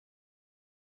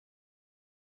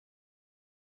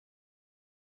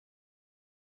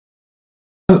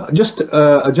Just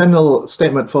a general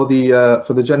statement for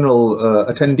the general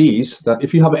attendees, that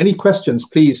if you have any questions,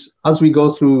 please, as we go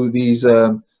through these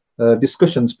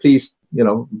discussions, please,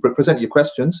 present your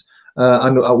questions,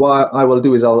 and what I will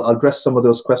do is I'll address some of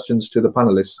those questions to the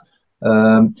panelists.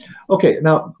 Okay,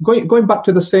 now going back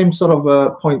to the same sort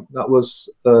of point that was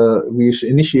we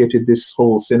initiated this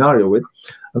whole scenario with,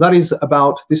 and that is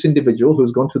about this individual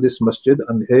who's gone to this masjid,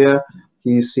 and here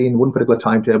he's seen one particular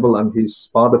timetable and his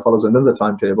father follows another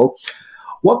timetable.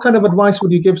 What kind of advice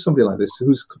would you give somebody like this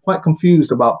who's quite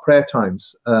confused about prayer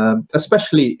times,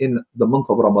 especially in the month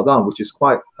of Ramadan, which is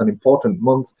quite an important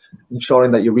month,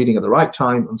 ensuring that you're reading at the right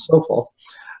time and so forth?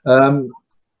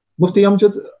 Mufti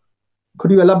Amjad, could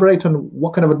you elaborate on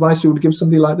what kind of advice you would give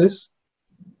somebody like this?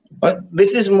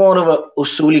 This is more of a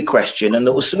usuli question, and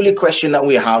the usuli question that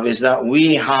we have is that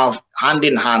we have hand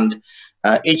in hand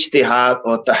ijtihad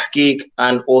or tahqiq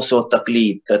and also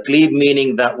taqleed. Taqleed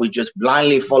meaning that we just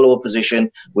blindly follow a position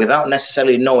without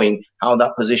necessarily knowing how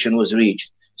that position was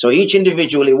reached. So each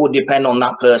individual, it would depend on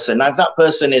that person. Now, if that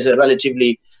person is a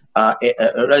relatively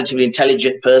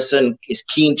intelligent person, is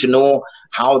keen to know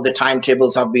how the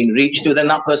timetables have been reached to, then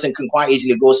that person can quite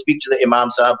easily go speak to the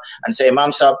Imam Sahib and say,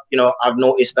 Imam Sahib, I've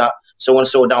noticed that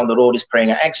so-and-so down the road is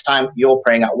praying at X time, you're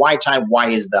praying at Y time, why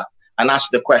is that? And ask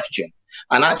the question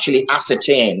and actually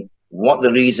ascertain what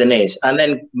the reason is, and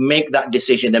then make that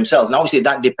decision themselves. And obviously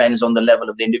that depends on the level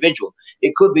of the individual.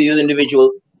 It could be the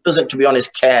individual doesn't, to be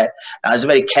honest, care, has a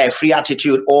very carefree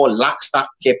attitude, or lacks that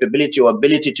capability or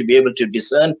ability to be able to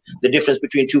discern the difference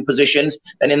between two positions.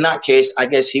 And in that case, I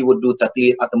guess he would do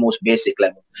taqleed at the most basic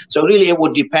level. So really it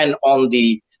would depend on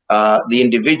the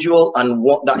individual and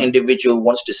what that individual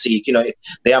wants to seek.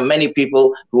 There are many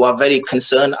people who are very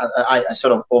concerned, I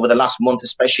sort of over the last month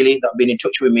especially, that have been in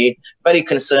touch with me, very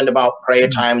concerned about prayer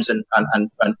times and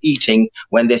eating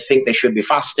when they think they should be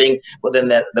fasting. But then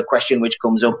the question which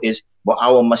comes up is, well,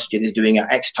 our masjid is doing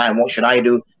at X time, what should I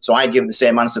do? So I give the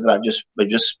same answer that I've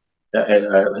just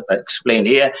explained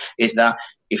here, is that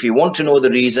if you want to know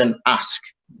the reason, ask,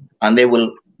 and they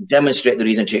will demonstrate the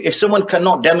reason to you. If someone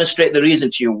cannot demonstrate the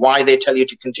reason to you why they tell you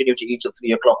to continue to eat till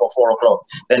 3 o'clock or 4 o'clock,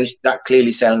 then that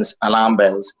clearly sounds alarm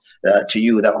bells to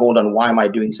you, that hold on, why am I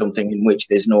doing something in which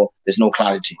there's no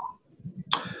clarity?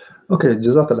 Okay,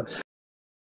 Jazakallah.